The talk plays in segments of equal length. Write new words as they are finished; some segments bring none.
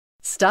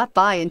Stop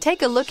by and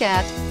take a look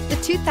at the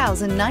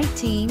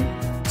 2019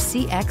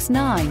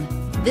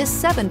 CX-9.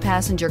 This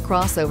 7-passenger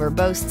crossover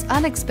boasts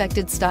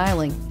unexpected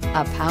styling,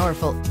 a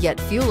powerful yet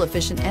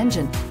fuel-efficient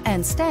engine,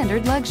 and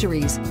standard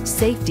luxuries.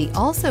 Safety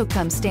also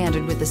comes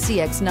standard with the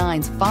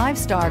CX-9's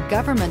 5-star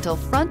governmental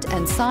front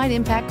and side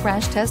impact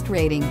crash test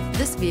rating.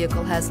 This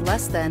vehicle has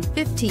less than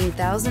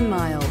 15,000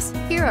 miles.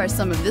 Here are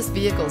some of this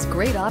vehicle's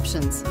great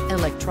options: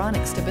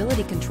 electronic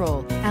stability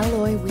control,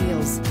 alloy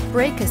wheels,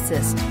 brake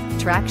assist,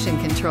 traction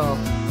control,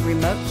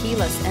 remote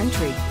keyless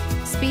entry,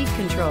 speed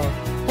control,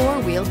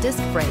 4-wheel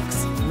disc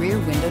brakes, rear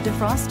window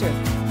defroster,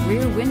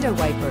 rear window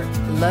wiper,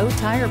 low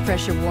tire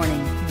pressure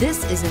warning.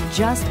 This isn't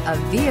just a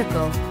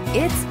vehicle,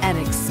 it's an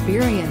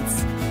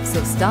experience.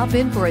 So stop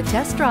in for a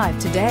test drive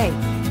today.